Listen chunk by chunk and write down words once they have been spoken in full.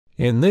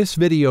In this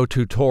video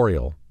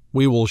tutorial,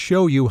 we will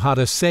show you how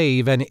to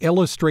save an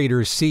Illustrator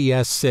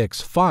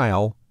CS6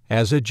 file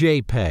as a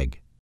JPEG.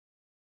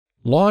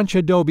 Launch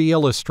Adobe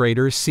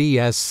Illustrator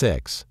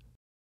CS6.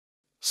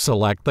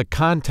 Select the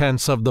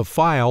contents of the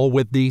file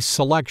with the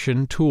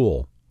Selection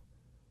tool.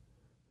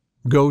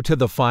 Go to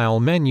the File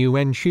menu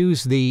and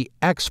choose the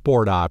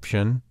Export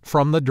option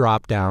from the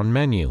drop-down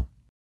menu.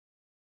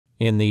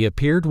 In the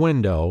appeared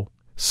window,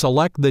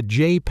 select the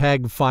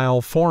JPEG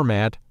file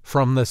format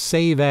from the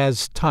Save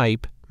As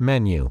Type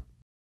menu.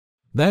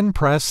 Then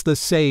press the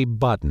Save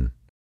button.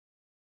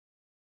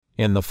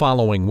 In the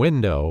following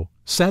window,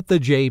 set the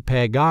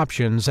JPEG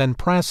options and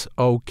press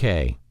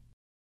OK.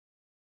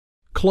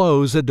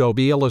 Close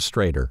Adobe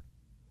Illustrator.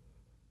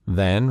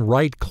 Then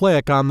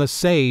right-click on the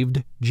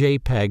saved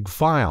JPEG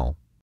file.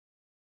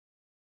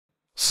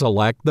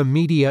 Select the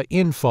Media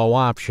Info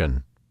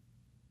option.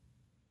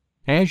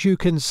 As you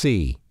can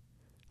see,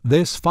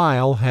 this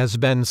file has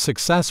been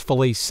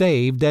successfully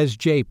saved as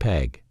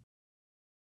JPEG.